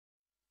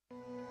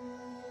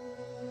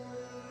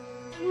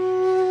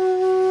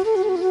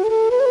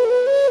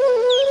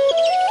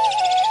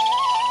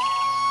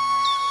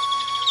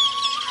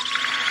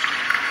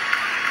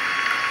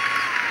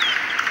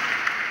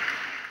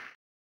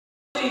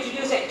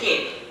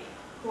kid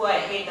who I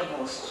hate the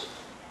most.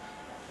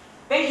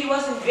 When he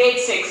was in grade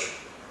 6,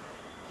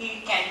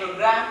 he can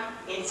program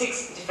in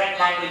 6 different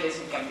languages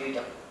in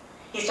computer.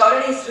 He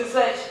started his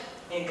research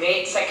in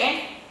grade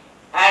 2nd,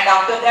 and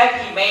after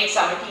that he made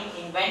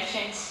 17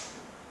 inventions.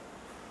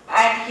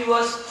 And he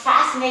was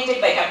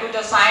fascinated by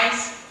computer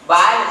science,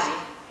 biology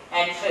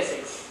and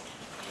physics.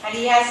 And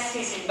he has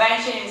his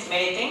inventions,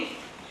 many things,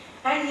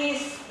 and he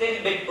is a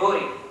little bit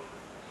boring.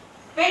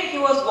 When he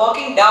was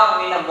walking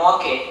down in a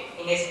market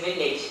in his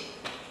village,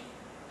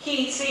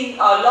 he seen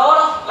a lot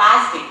of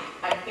plastic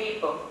and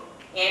paper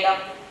end up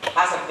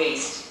as a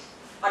waste,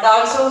 and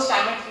also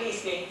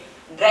simultaneously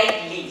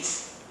dried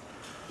leaves.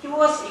 He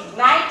was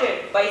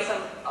ignited by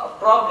some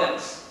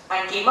problems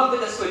and came up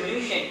with a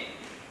solution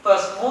for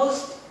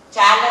most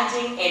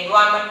challenging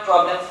environment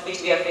problems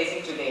which we are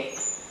facing today.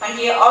 And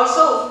he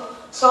also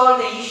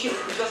solved the issue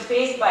which was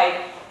faced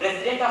by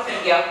President of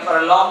India for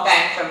a long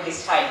time from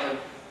his childhood.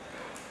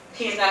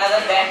 He is none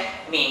other than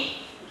me.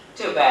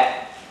 Too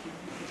bad.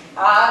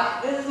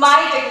 This is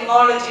my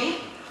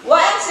technology. Why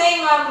I'm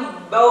saying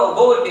I'm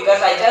bored?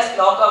 Because I just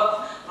lock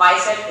up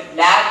myself with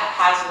lab,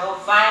 has no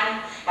fun,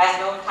 has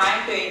no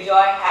time to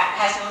enjoy,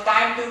 has no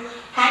time to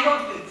hang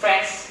out with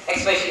friends,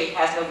 especially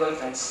has no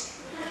girlfriends.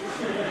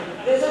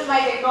 This is my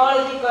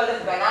technology called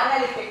as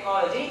banana leaf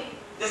technology.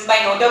 This is my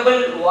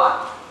notable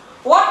work.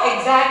 What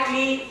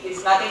exactly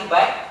is nothing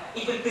but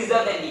it will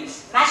preserve the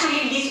leaves.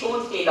 Naturally, leaves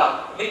won't stay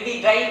long. It will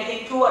be dry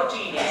within 2 or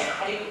 3 days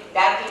and it will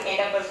directly end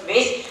up as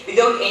waste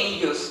without any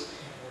use.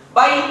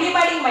 By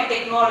implementing my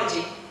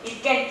technology,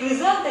 it can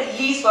preserve the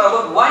leaves for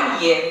about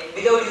 1 year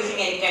without using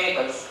any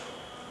chemicals.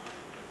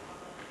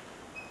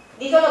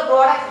 These are the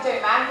products which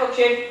I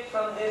manufactured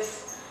from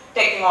this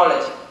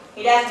technology.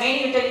 It has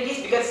many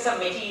utilities because it's a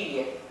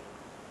material.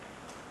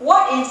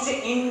 What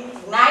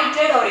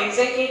ignited or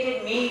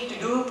instigated me to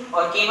do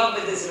or came up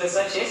with this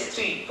research is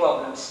 3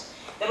 problems.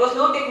 There was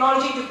no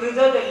technology to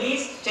preserve the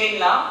leaves till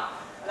now,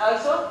 and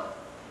also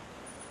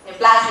the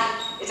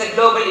plastic is a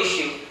global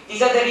issue.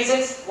 These are the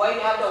reasons why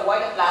we have to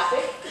avoid the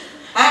plastic,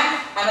 and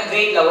I'm a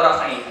great lover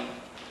of animals.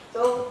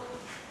 So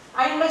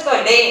animals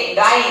are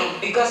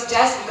dying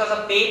just because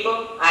of paper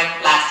and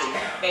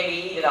plastic. Maybe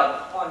eat it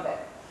out on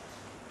that.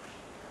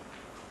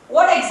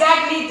 What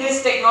exactly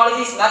this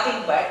technology is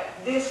nothing but,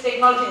 this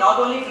technology not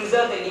only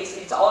preserves the leaves,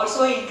 it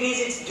also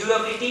increases its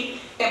durability,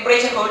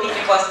 temperature holding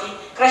capacity,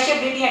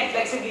 crushability and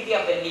flexibility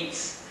of the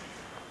leaves.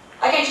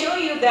 I can show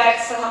you that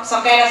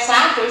some kind of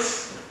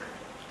samples.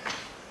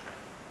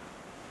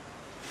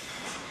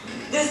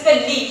 This is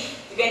the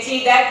leaf. You can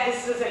see that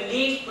this is a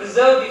leaf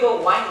preserved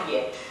before 1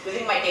 year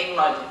using my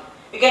technology.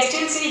 You can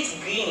still see it's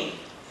green.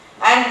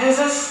 And this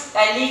is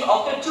a leaf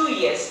after 2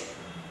 years.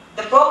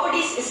 The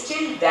properties is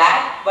still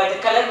there, but the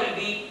color will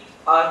be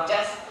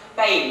just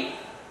pale.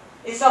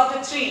 It's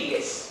after 3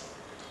 years.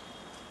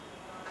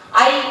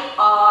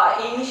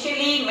 I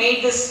initially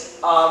made this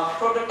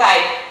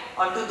prototype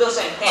on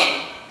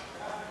 2010.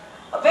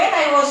 When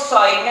I was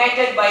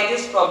ignited by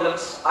these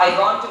problems, I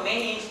gone to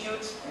many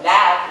institutes,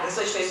 lab,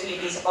 research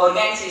facilities,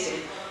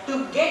 organizations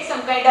to get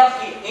some kind of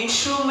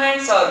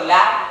instruments or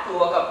lab to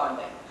work upon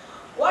them.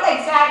 What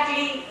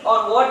exactly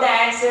or what the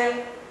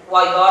answer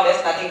I got is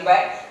nothing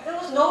but there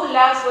was no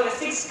labs for a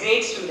 6th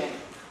grade student.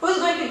 Who is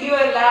going to give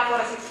a lab for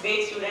a 6th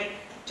grade student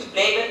to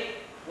play with?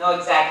 No,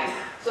 exactly.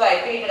 So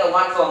I created a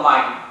one for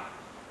mine.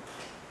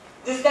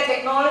 This is the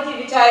technology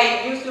which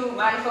I used to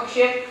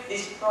manufacture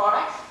these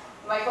products.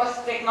 My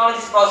first technology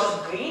is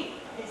process green.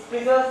 It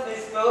preserves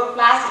this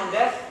chloroplast in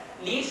the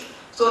leaves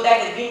so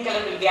that the green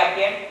color will be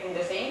appeared in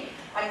the same.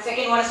 And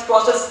second one is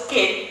process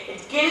kill.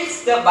 It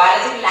kills the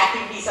biological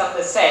activities of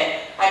the cell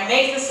and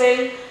makes the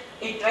cell,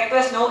 it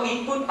requires no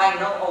input and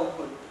no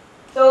output.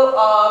 So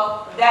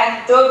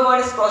then third one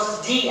is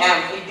process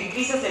DM. It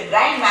decreases the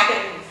drying matter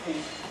in the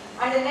leaf.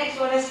 And the next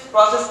one is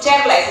process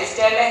sterilize. It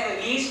sterilizes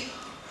the leaves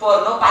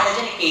for no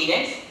pathogenic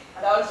agents.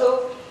 And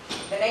also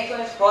the next one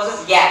is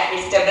process gap.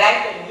 It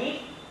stabilizes the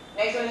leaf.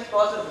 Next one is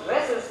process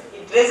resist.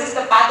 It resists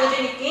the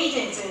pathogenic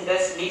agents in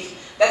this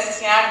leaf. Thus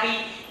it cannot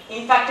be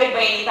infected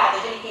by any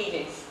pathogenic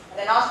agents. And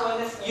the last one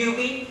is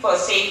UV for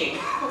safing.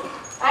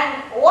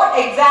 And what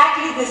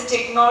exactly this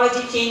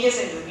technology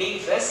changes in the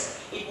leaf is,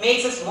 it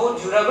makes us more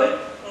durable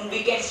and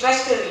we can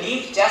stretch the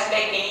leaf just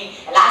like any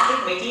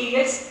elastic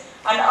materials,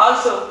 and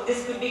also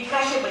this could be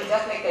crushable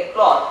just like the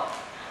cloth.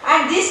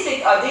 And these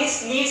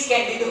leaves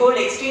can withhold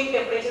extreme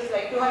temperatures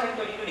like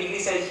 222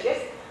 degrees Celsius,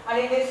 and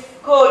in this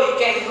cold it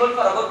can withhold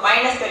for about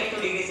minus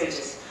 32 degrees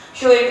Celsius.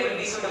 Sure, it will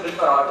be suitable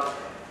for autumn.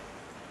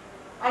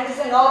 And this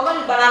is a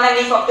normal banana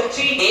leaf after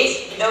 3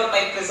 days without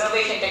my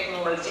preservation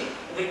technology.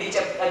 It will be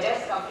just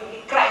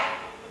completely cracked.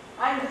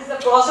 And this is a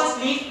processed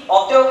leaf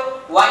after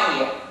 1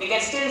 year. We can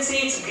still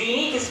see it's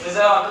greeny, it is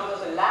preserved on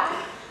 2000 lab.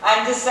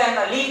 And this is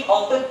a leaf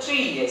after 3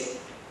 years.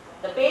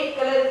 The pale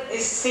color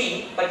is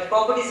seen, but the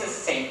properties is the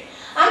same.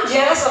 I'm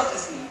jealous of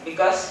this leaf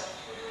because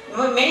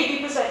many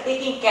people are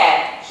taking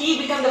care.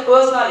 He became the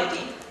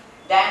personality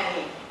than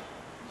me.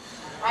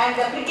 And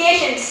the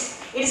applications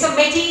It is a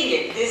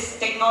material. This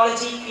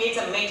technology creates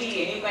a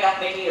material, new kind of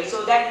material,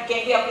 so that it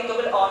can be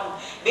applicable on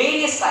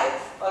various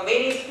sites or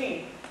various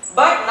fields.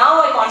 But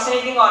now I'm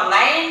concentrating on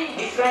 9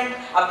 different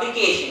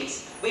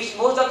applications, which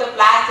most of the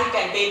plastic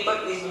and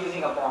paper is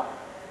using upon.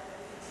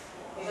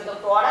 These are the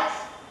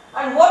products.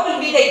 And what will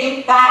be the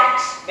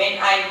impact when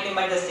I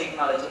implement this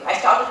technology? I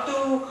started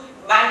to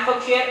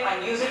manufacture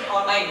and use it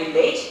on my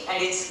village,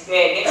 and it's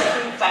getting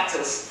huge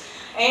success.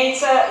 And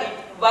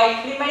by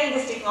implementing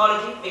this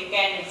technology, we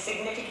can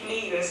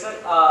significantly reduce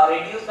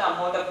the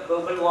amount of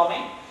global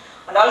warming,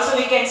 and also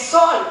we can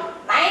solve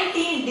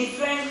 19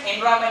 different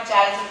environment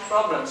challenging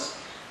problems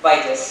by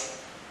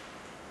this.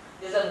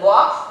 This is a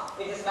box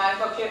which is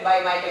manufactured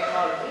by my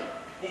technology.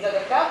 These are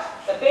the cups.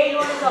 The pale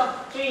one is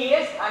of 3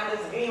 years and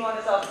this green one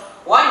is of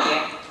 1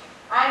 year.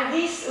 And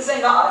this is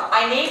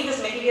I named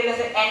this material as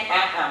an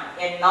NMM,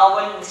 a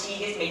novel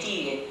mysterious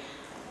material.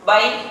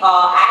 By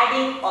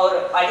adding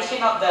or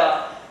addition of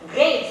the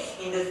grades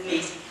in this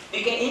leaf,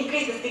 we can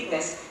increase the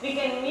thickness. We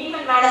can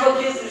even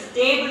manufacture this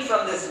table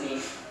from this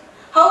leaf.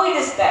 How it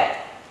is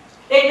that?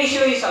 Let me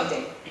show you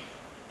something.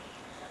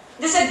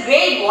 This is a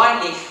grade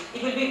 1 leaf.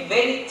 It will be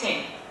very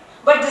thin.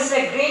 But this is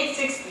a grade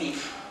 6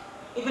 leaf.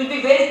 It will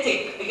be very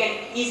thick. We can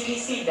easily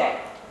see that.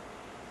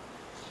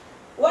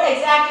 What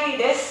exactly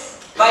it is?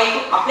 By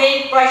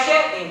applying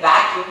pressure in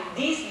vacuum,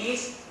 these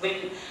leaves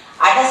will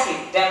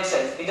adhesive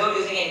themselves without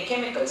using any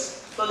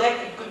chemicals, so that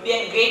it could be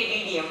a great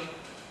medium.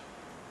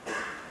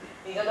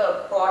 These are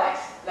the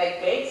products like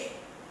plates.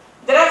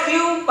 There are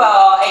few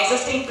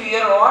existing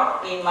pure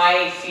rod in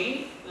my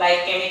field,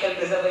 like chemical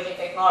preservation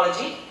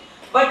technology,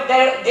 but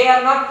they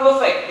are not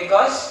perfect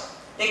because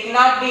they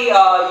cannot be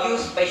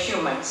used by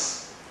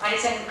humans, and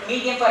it's a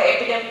medium for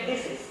epidemic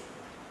disease.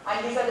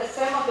 And these are the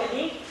stem of the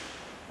leaf.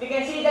 We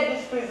can see that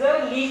this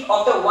preserved leaf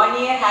after 1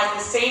 year has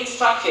the same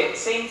structure,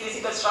 same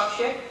physical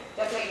structure,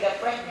 just like the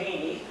fresh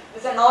green leaf.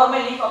 This is a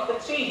normal leaf after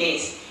 3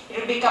 days. It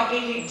will be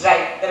completely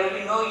dry. There will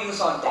be no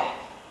use on that.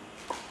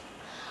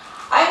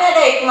 I made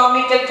an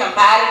economical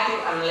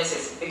comparative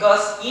analysis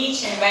because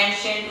each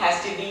invention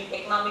has to be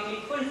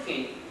economically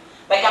fulfilled.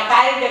 By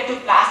comparing that to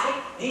plastic,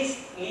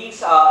 these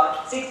leaves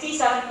are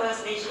 67%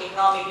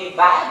 economically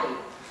viable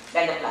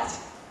than the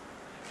plastic.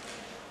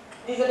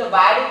 These are the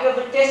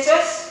biodegradable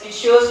testers. It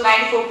shows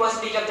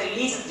 94% of the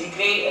leaves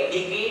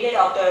degraded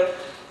after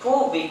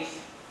 4 weeks.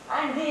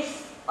 And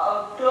this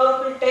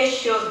chlorophyll test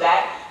shows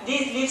that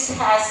these leaves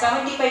have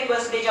 75%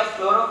 of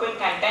chlorophyll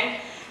content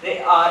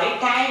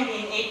retained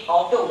in it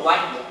after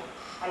 1 year.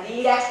 And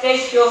the TEDx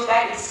test shows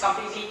that it's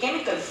completely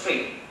chemical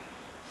free.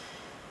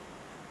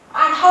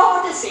 And how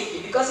about the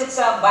safety? Because it's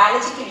a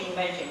biological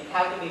invention, you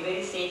have to be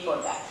very safe for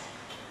that.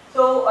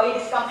 So it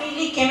is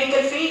completely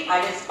chemical free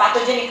and it's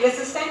pathogenic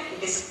resistant.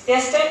 It is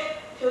tested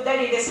so that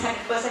it is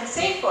 100%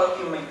 safe for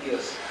human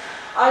use.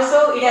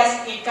 Also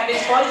it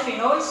contains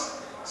polyphenols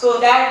so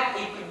that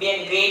it could be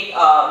a great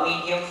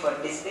medium for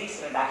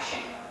disease reduction.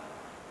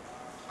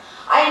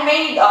 I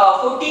made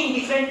 14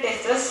 different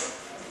testers,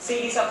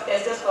 series of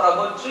testers for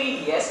about 3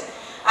 years,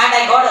 and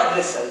I got a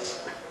result.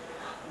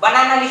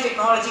 Banana leaf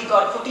technology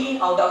got 14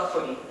 out of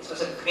 14. This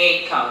was a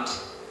great count.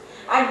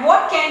 And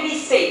what can we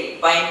say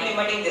by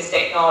implementing this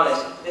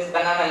technology, this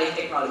banana leaf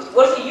technology?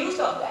 What's the use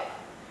of that?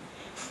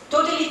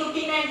 Totally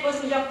 59%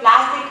 of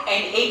plastic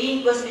and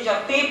 18%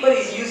 of paper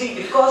is using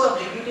because of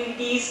the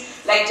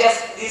utilities like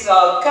just these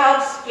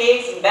cups,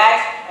 plates,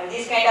 bags, and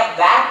these kind of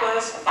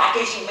wrappers,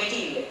 packaging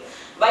material.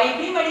 By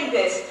implementing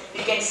this, we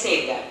can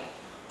save that.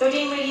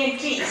 13 million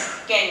trees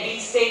can be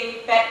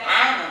saved per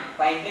annum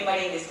by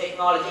implementing this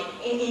technology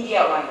in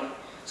India only.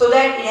 So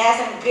that it has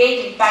a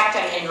great impact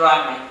on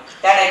environment.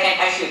 That I can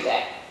assure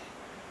that.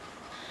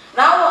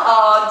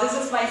 Now, this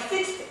is my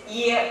 6th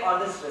year on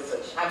this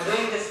research. I'm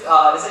doing this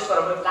research for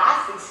about the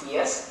last 6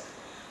 years.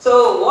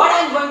 So, what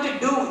I'm going to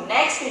do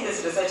next in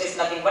this research is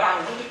nothing but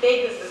I'm going to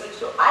take this research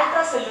to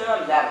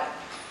ultracellular level.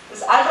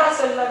 This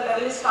ultracellular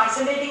level is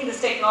concentrating this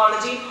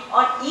technology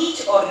on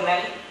each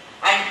organelle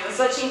and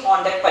researching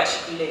on that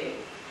particular area.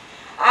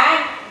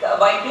 And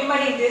by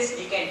implementing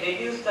this, you can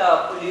reduce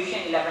the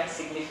pollution level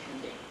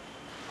significantly.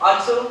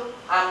 Also,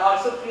 I am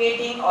also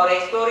creating or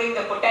exploring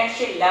the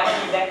potential level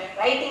in the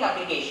writing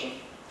application.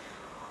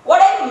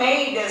 What I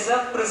made is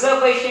a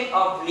preservation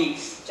of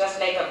leaves, just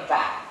like a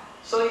bag.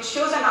 So it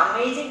shows an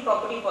amazing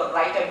property for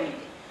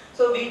writability.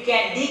 So we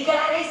can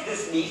decolorize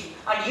this leaf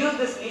and use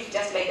this leaf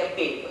just like a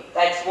paper.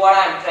 That's what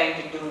I am trying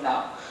to do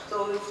now.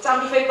 So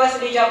 75%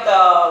 of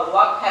the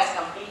work has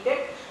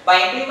completed.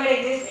 By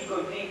implementing this, we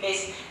could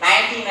replace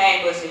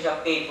 99%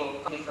 of paper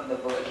from the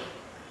world.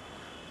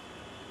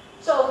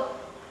 So,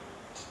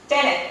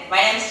 Tenith. My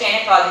name is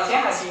Tenith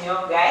Adithyaa, as you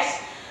know guys,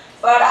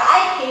 but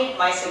I hate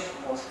myself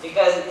most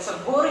because it's a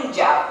boring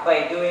job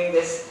by doing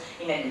this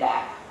in a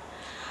lab.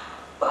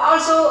 But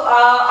also,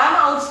 I'm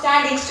an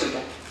outstanding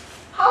student.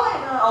 How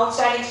am I an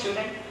outstanding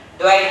student?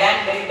 Do I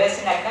learn very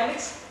best in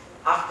academics?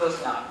 Of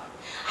course not.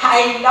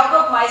 I lock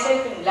up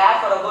myself in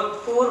lab for about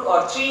 4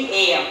 or 3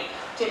 a.m.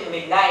 till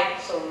midnight,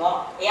 so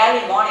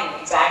early morning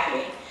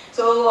exactly.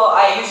 So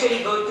I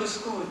usually go to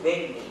school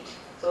very late.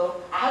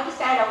 So I have to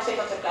stand outside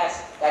of the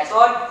class. That's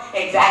what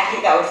exactly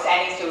the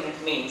outstanding student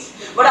means.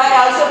 But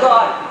I also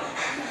got,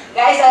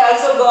 guys, I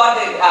also got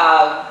the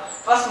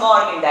first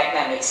mark in the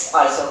economics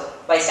also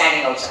by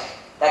standing outside.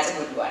 That's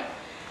a good one.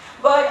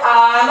 But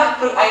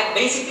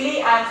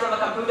basically I'm from a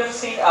computer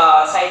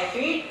side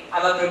field.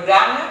 I'm a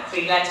programmer,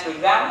 freelance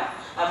programmer.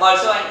 I'm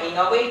also an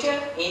innovator,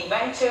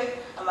 inventor.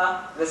 I'm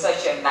a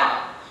researcher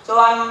now. So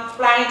I'm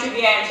planning to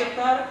be an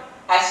entrepreneur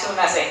as soon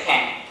as I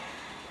can.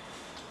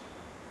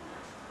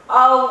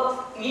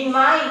 In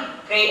my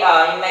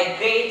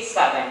grade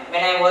 7,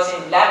 when I was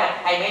in 11,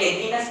 I made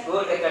a Guinness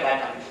World Record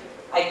attempt.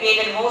 I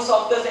created more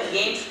softwares and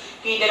games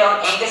created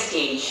on youngest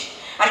age.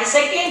 And the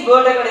second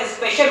world record is a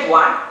special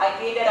one. I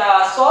created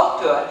a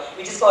software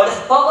which is called as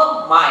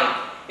Power Mind,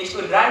 which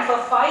could run for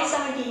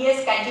 570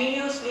 years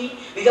continuously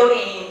without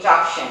any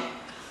interruption.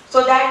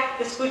 So that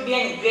this could be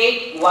a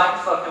great one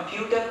for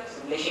computer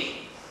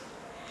simulation.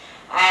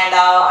 And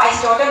I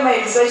started my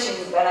research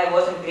when I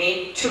was in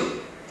grade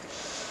 2.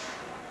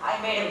 I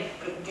made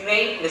a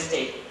great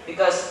mistake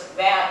because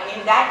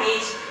in that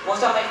age,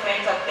 most of my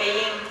friends are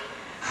playing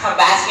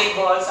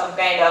basketball, some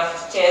kind of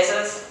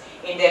chesses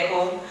in their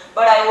home,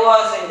 but I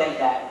was in the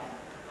lab.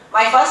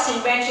 My first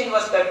invention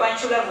was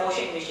perpetual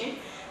motion machine,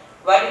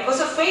 but it was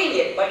a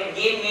failure, but it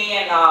gave me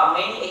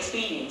many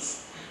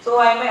experience.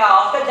 So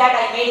after that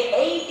I made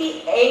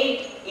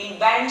 88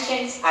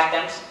 inventions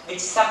attempts, which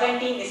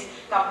 17 is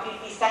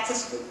completely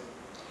successful.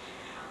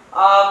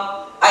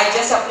 I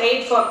just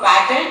applied for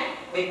patent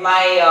with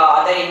my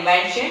other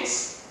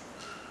inventions.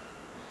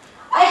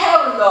 I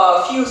have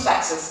a few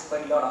successes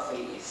but a lot of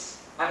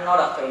failures. I'm not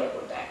afraid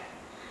about that.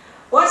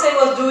 Once I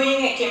was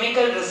doing a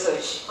chemical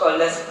research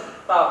called as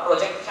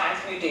project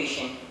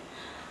transmutation.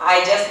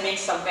 I just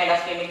mixed some kind of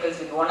chemicals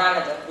with one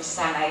another, which is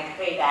a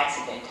great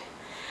accident.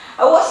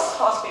 I was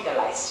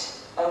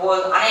hospitalized. I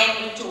was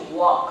unable to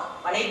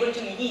walk, unable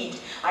to eat,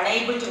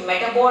 unable to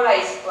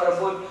metabolize for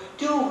about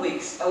 2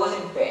 weeks. I was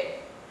in bed.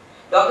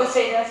 Doctor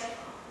said,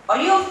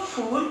 "Are you a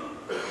fool?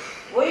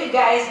 Were you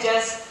guys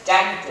just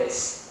done with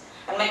this?"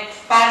 And my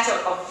parents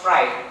are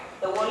fried.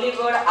 The only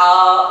word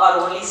or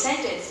only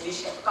sentence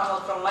which can come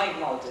out from my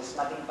mouth is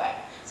nothing but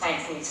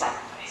science needs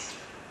sacrifice.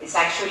 It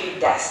actually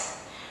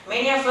does.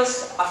 Many of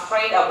us are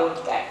afraid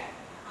about that.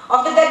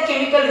 After that,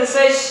 chemical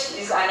research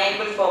is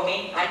unable for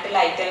me until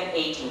I turn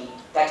 18.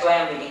 That's why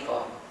I'm waiting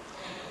for.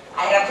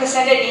 I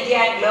represented India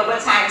at Global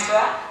Science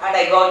Fair and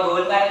I got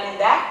gold medal in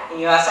that in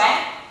USA.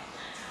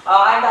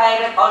 And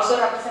I also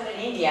represented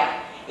India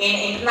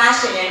in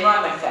International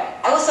Environment Fair.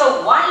 I was the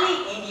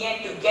only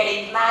Indian to get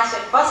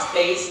international first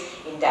place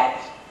in that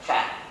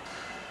fair.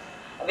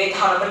 With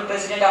Honorable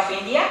President of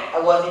India, I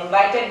was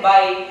invited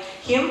by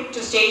him to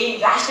stay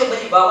in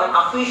Rashtrapati Bhavan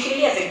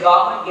officially as a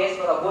government guest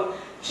for about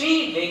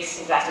 3 weeks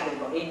in Rashtrapati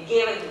Bhavan. It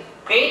gave a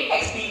great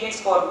experience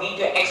for me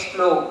to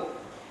explore.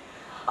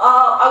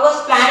 I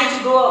was planning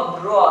to go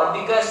abroad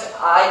because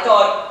I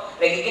thought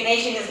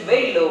recognition is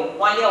very low,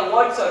 only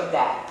awards are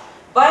there.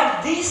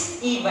 But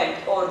this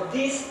event or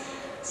this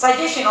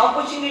suggestion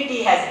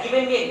opportunity has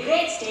given me a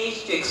great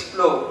stage to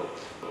explore.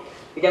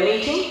 With the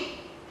meeting,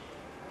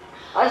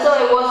 also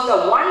I was the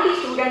only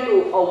student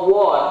to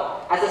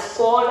award as a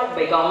scholar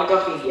by Government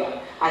of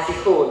India as a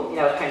whole in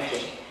our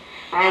country.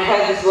 And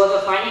this was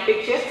a funny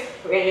picture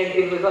when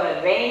it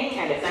was raining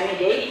and a sunny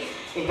day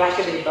in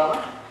Rashtrapati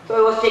Bhavan. So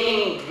I was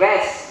taking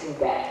rest in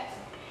that.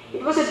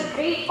 It was a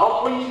great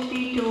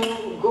opportunity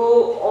to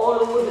go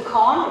all over the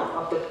corner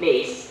of the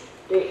place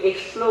to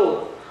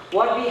explore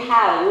what we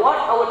have, what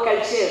our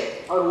culture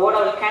or what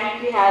our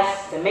country has,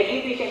 the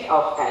magnificence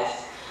of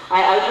us.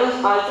 I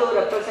also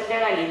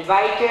represented and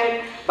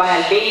invited by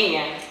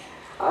Albania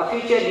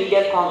Future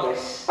Leader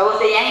Congress. I was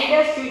the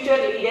youngest future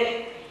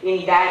leader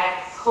in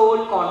that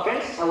whole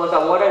conference. I was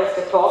awarded as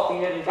the top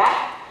winner in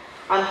that.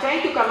 I'm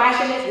trying to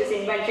commercialize this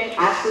invention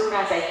as soon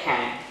as I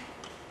can.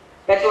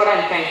 That's what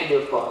I'm trying to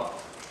do for.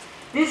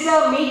 This is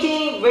a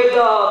meeting with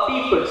the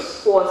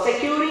peoples who are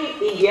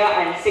securing India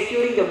and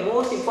securing the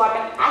most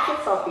important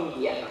assets of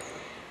India.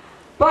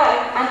 But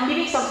I'm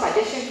giving some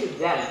suggestions to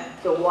them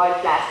to avoid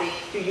plastic,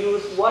 to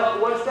use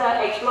what's the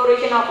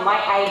exploration of my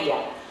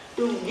idea,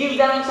 to give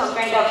them some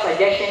kind of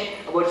suggestion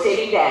about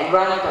saving the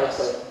environment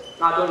also,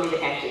 not only the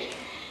country.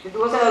 It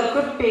was a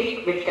good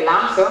pick with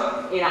Kalam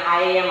sir in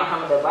IIM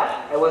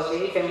Ahmedabad. I was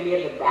very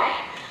familiar with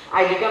that.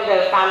 I became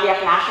the family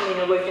of National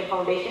Innovation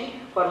Foundation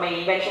for my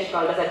invention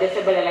called as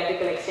Adjustable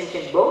Electrical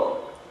Extension Board.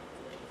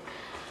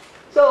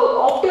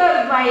 So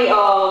after my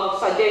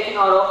suggestion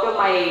or after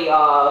my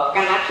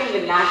connection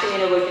with National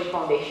Innovation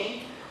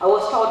Foundation, I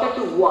was started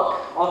to work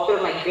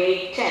after my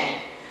grade 10.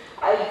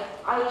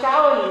 I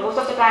traveled most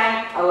of the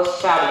time. I was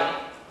traveling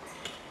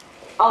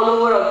all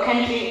over our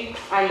country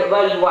and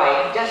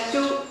worldwide just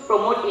to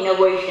promote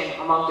innovation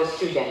among the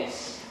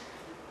students.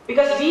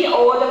 Because we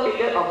are the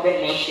pillar of the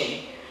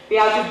nation. We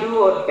have to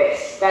do our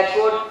best. That's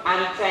what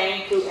I'm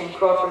trying to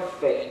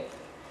incorporate.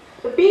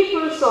 The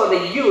peoples or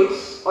the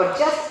youths are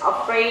just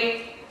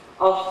afraid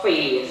of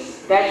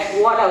failures.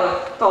 That's what our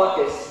thought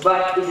is,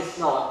 but it is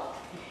not.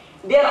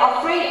 They are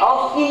afraid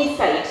of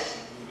insults.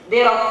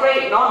 they are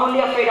afraid, not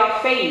only afraid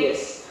of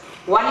failures,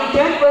 only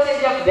 10%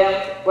 of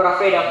them were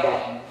afraid of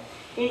that.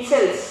 In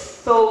sales,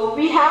 so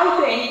we have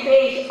to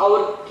encourage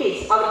our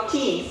kids, our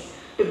teens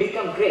to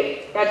become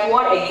great. That's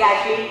what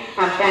exactly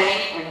I'm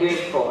planning and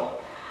doing for.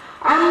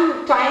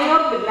 I'm tying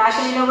up with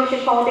National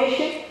Innovation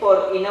Foundation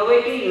for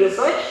innovative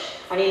research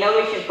and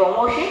innovation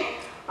promotion,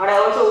 and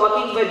I'm also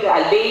working with the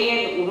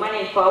Albanian Women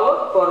in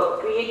Power for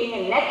creating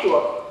a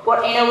network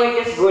for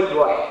innovators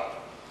worldwide.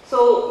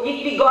 So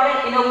if we got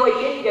an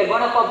innovation, we are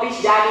going to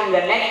publish that in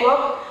the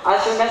network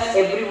as soon as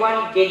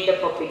everyone get the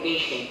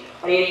publication,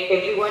 or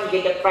everyone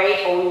get the prize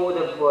all over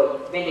the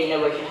world when the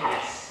innovation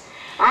has.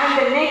 And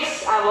the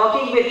next, I'm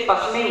working with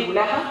Pasme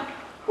Ulaham,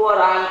 for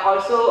I'm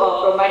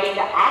also promoting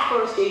the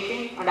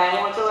afforestation, and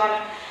I'm also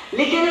a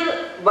little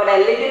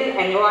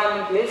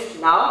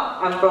environmentalist now.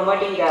 I'm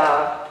promoting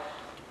the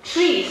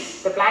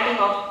trees, the planting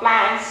of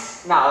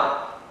plants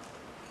now.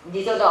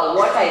 These are the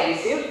awards I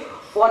received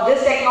for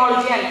this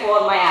technology and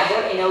for my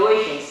other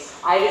innovations.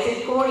 I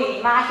received 4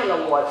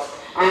 international awards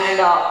and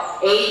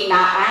 8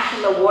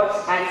 national awards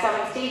and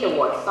 7 state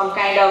awards. Some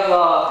kind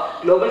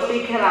of global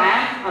speaker I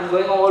am. I'm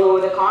going all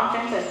over the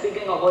conference and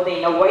speaking about the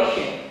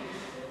innovation.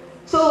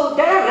 So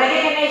there are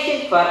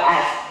recognition for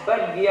us,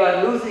 but we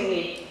are losing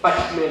it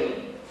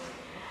particularly.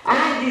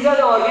 And these are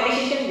the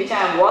organizations which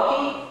I am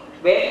working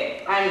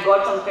with and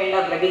got some kind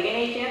of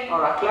recognition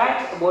or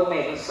accolades about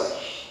my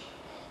research.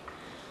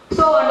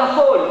 So on the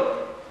whole,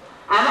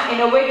 I'm an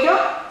innovator.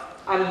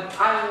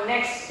 I'm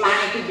next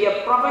planning to be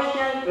a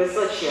professional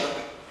researcher.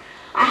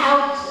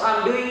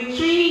 I'm doing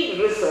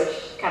 3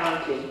 research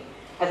currently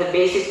as a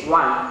basic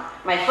one.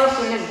 My first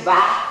one is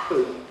bath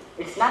food.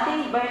 It's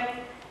nothing but,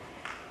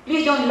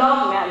 please don't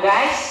laugh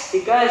guys,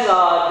 because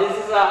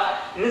this is a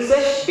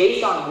research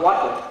based on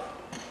water.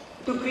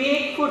 To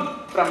create food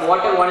from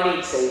water only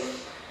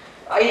itself.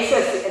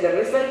 The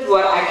results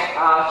were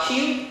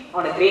achieved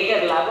on a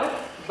greater level,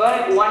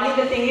 but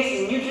only the thing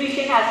is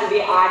nutrition has to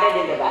be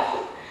added in the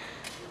vessel.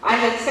 And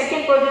the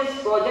second project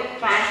is project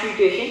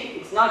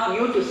transmutation. It's not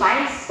new to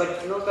science,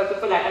 but no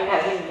successful attempt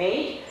has been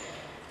made.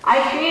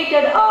 I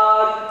created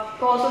a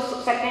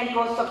process, second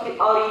process of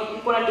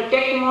equivalent to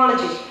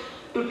technology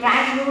to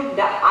transmute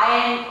the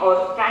iron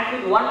or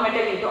transmute one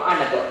metal into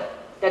another.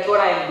 That's what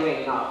I am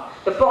doing now.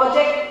 The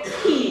project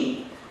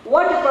heal.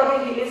 What the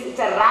project heal is, it's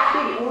a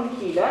rapid wound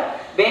healer.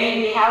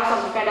 When we have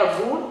some kind of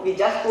wound, we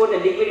just pour the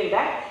liquid in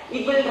that.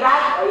 It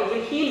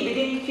will heal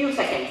within few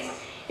seconds.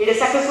 It is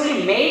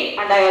successfully made,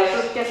 and I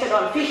also tested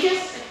on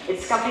fishes.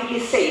 It's completely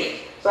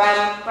safe. So I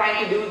am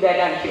trying to do that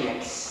on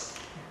humans.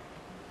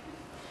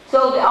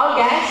 So all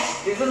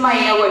guys, this is my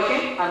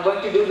innovation. I'm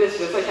going to do this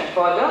research and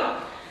further.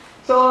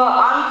 So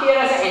I'm here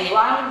as an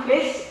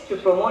environmentalist to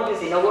promote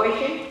this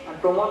innovation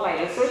and promote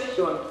my research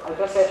to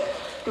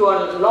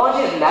a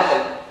larger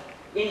level.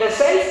 In the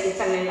cells, it's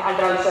an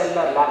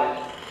intracellular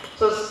level.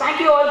 So thank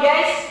you all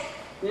guys.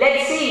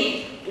 Let's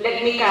see.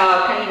 Let me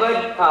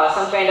convert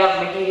some kind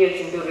of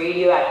materials into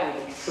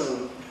radioactivity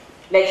soon.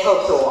 Let's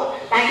hope so on.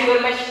 Thank you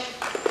very much.